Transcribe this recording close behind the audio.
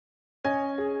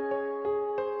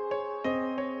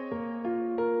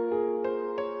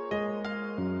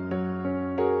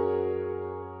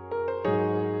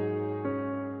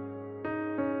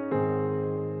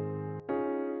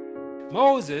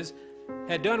Moses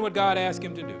had done what God asked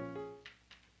him to do.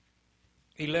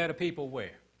 He led a people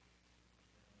where?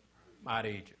 Out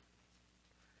of Egypt.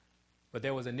 But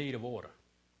there was a need of order.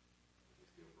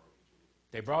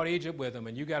 They brought Egypt with them,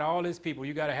 and you got all these people.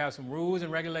 You got to have some rules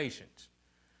and regulations,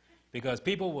 because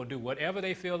people will do whatever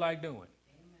they feel like doing.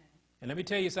 Amen. And let me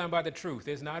tell you something about the truth.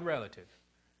 It's not relative.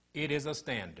 It is a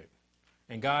standard.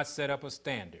 And God set up a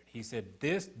standard. He said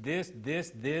this, this,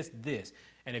 this, this, this.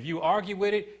 And if you argue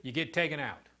with it, you get taken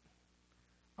out.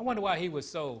 I wonder why he was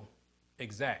so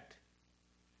exact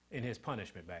in his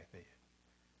punishment back then.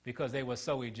 Because they were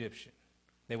so Egyptian.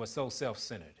 They were so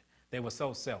self-centered. They were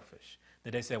so selfish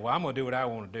that they said, well, I'm going to do what I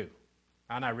want to do.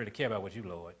 I not really care about what you,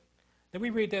 Lord. Did we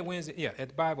read that Wednesday? Yeah, at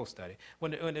the Bible study.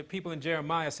 When the people in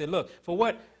Jeremiah said, look, for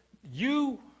what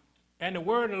you and the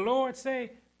word of the Lord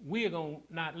say, we are going to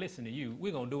not listen to you.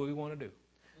 We're going to do what we want to do.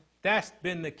 That's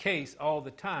been the case all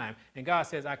the time. And God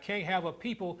says, I can't have a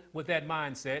people with that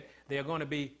mindset. They're going to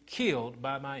be killed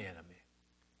by my enemy.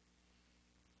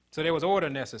 So there was order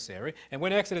necessary. And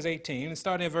when Exodus 18,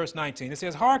 starting in verse 19, it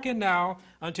says, hearken now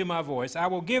unto my voice. I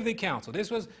will give thee counsel.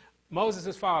 This was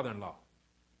Moses' father-in-law.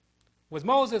 Was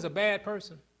Moses a bad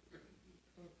person?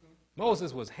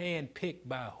 Moses was handpicked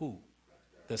by who?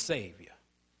 The Savior.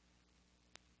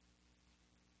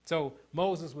 So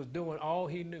Moses was doing all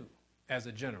he knew as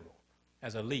a general,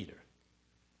 as a leader.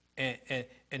 And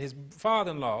his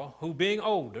father-in-law, who being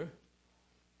older,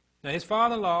 now his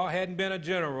father-in-law hadn't been a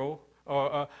general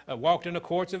or walked in the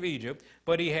courts of Egypt,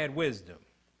 but he had wisdom.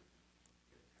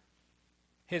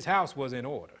 His house was in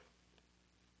order.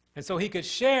 And so he could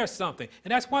share something.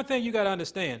 And that's one thing you got to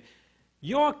understand.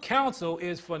 Your counsel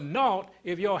is for naught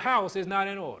if your house is not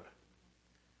in order.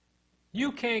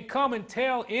 You can't come and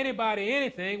tell anybody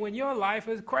anything when your life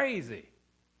is crazy.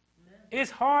 Amen.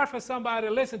 It's hard for somebody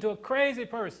to listen to a crazy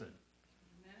person.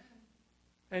 Amen.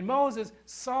 And Moses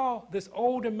saw this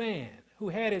older man who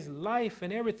had his life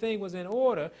and everything was in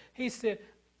order. He said,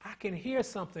 I can hear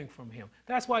something from him.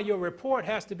 That's why your report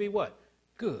has to be what?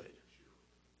 Good.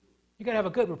 You got to have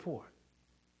a good report.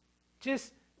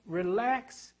 Just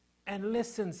relax and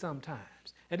listen sometimes.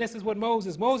 And this is what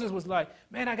Moses was like,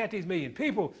 man, I got these million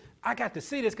people. I got to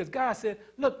see this because God said,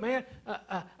 look, man,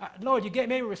 Lord, you made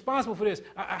me responsible for this.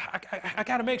 I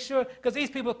got to make sure because these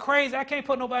people are crazy. I can't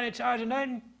put nobody in charge of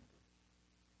nothing.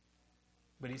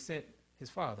 But he sent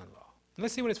his father-in-law.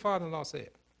 Let's see what his father-in-law said.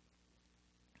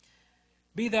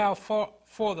 Be thou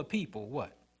for the people,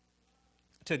 what?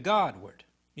 To Godward.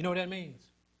 You know what that means?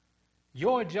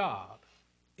 Your job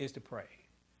is to pray.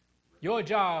 Your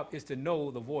job is to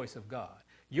know the voice of God.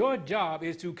 Your job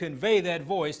is to convey that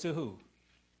voice to who?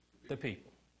 The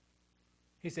people.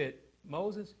 He said,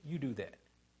 Moses, you do that.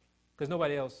 Because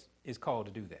nobody else is called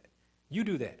to do that. You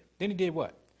do that. Then he did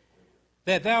what?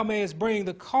 That thou mayest bring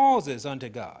the causes unto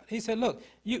God. He said, look,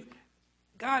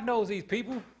 God knows these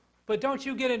people, but don't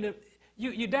you get into,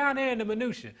 you're down there in the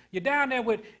minutia. You're down there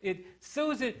with it.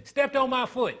 Susan stepped on my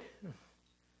foot.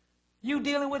 You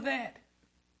dealing with that.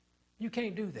 You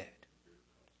can't do that.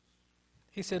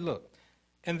 He said, look,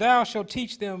 and thou shalt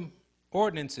teach them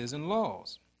ordinances and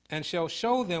laws, and shall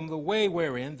show them the way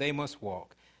wherein they must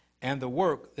walk, and the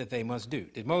work that they must do.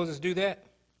 Did Moses do that?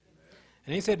 Amen.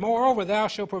 And he said, moreover, thou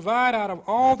shalt provide out of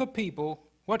all the people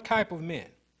what type of men?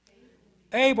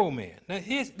 Able men. Now,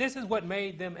 this is what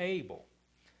made them able.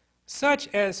 Such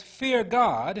as fear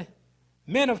God,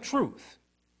 men of truth,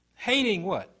 hating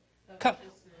what?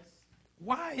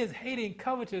 Why is hating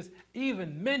covetous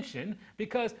even mentioned?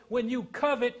 Because when you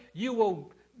covet, you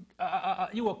will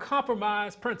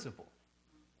compromise principle.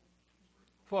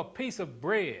 For a piece of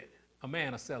bread, a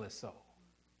man will sell his soul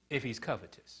if he's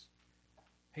covetous.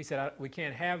 He said, we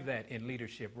can't have that in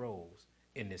leadership roles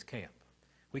in this camp.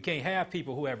 We can't have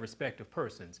people who have respect of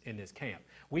persons in this camp.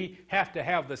 We have to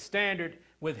have the standard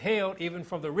withheld even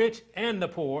from the rich and the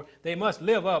poor. They must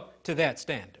live up to that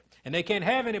standard. And they can't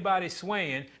have anybody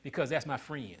swaying because that's my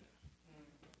friend.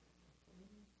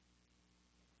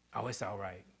 Oh, it's all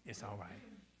right. It's all right.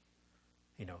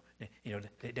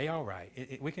 They all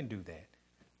right. We can do that.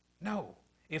 No.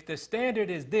 If the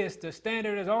standard is this, the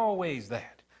standard is always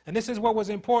that. And this is what was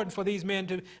important for these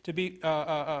men to be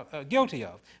guilty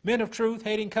of. Men of truth,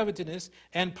 hating covetousness,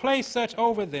 and place such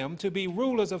over them to be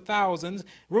rulers of thousands,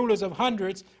 rulers of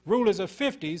hundreds, rulers of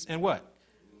fifties, and what?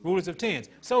 Rulers of tens.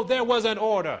 So there was an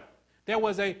order. There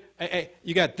was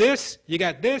you got this, you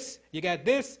got this, you got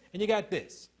this, and you got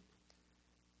this.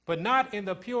 But not in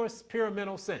the pure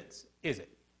pyramidal sense, is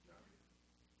it?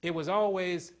 It was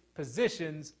always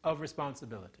positions of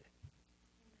responsibility.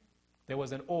 There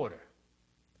was an order.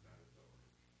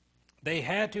 They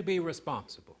had to be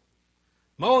responsible.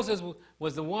 Moses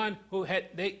was the one who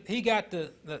he got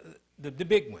the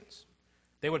big ones.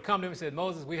 They would come to him and say,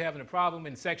 Moses, we're having a problem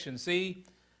in section C.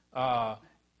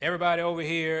 Everybody over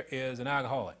here is an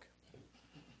alcoholic.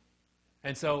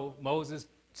 And so Moses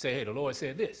said, hey, the Lord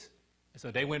said this. And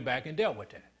so they went back and dealt with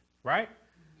that, right?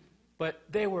 But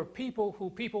they were people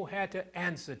who people had to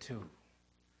answer to.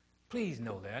 Please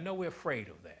know that. I know we're afraid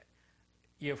of that.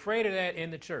 You're afraid of that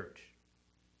in the church.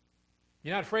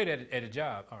 You're not afraid of it at a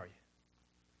job, are you?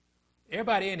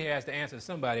 Everybody in here has to answer to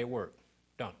somebody at work,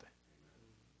 don't they?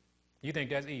 You think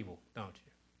that's evil, don't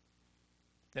you?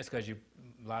 That's because a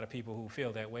lot of people who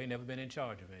feel that way never been in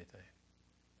charge of anything.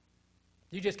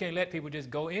 You just can't let people just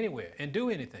go anywhere and do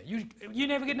anything. You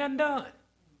never get nothing done.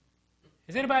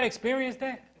 Has anybody experienced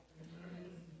that?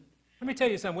 Let me tell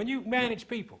you something. When you manage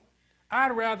people,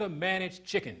 I'd rather manage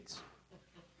chickens.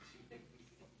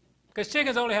 Because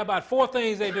chickens only have about 4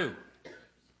 things they do.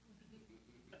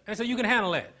 And so you can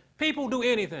handle that. People do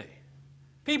anything.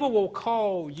 People will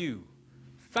call you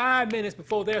 5 minutes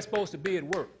before they're supposed to be at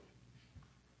work.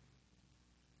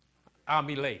 I'll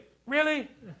be late. Really?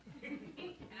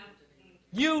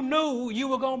 You knew you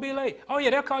were going to be late. Oh,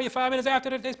 yeah, they'll call you 5 minutes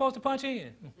after they're supposed to punch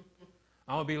in.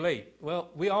 I'm going to be late.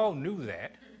 Well, we all knew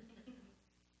that.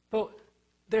 But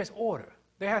there's order.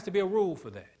 There has to be a rule for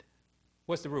that.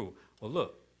 What's the rule? Well,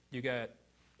 look, you got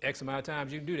X amount of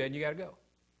times you can do that and you got to go.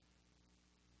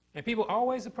 And people are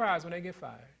always surprised when they get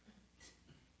fired.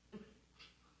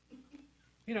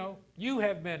 You know, you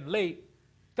have been late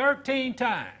 13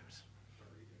 times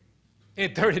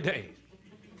in 30 days.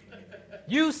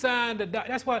 You signed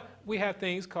that's why we have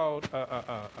things called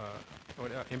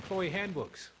employee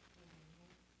handbooks.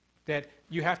 That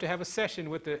you have to have a session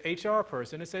with the HR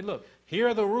person and say, look, here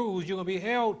are the rules you're going to be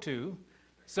held to.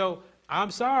 So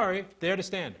I'm sorry, they're the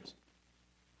standards.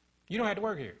 You don't have to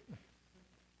work here.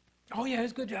 Oh, yeah,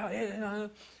 it's a good job. Yeah,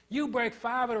 you break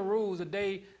 5 of the rules a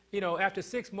day, you know, after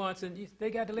 6 months, and they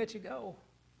got to let you go.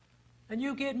 And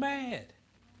you get mad.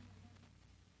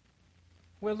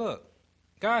 Well, look,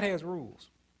 God has rules,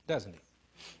 doesn't he?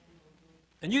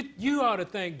 And you ought to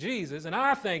thank Jesus, and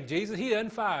I thank Jesus, he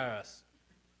doesn't fire us.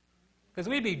 Because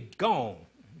we'd be gone.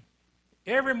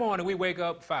 Every morning we wake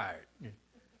up fired.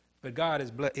 But God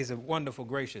is a wonderful,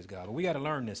 gracious God. But we got to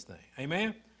learn this thing.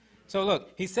 Amen? So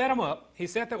look, he set them up. He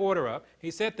set the order up.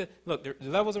 He set the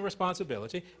levels of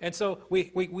responsibility. And so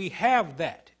we have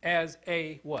that as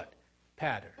a what?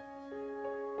 Pattern.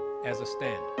 As a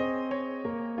standard.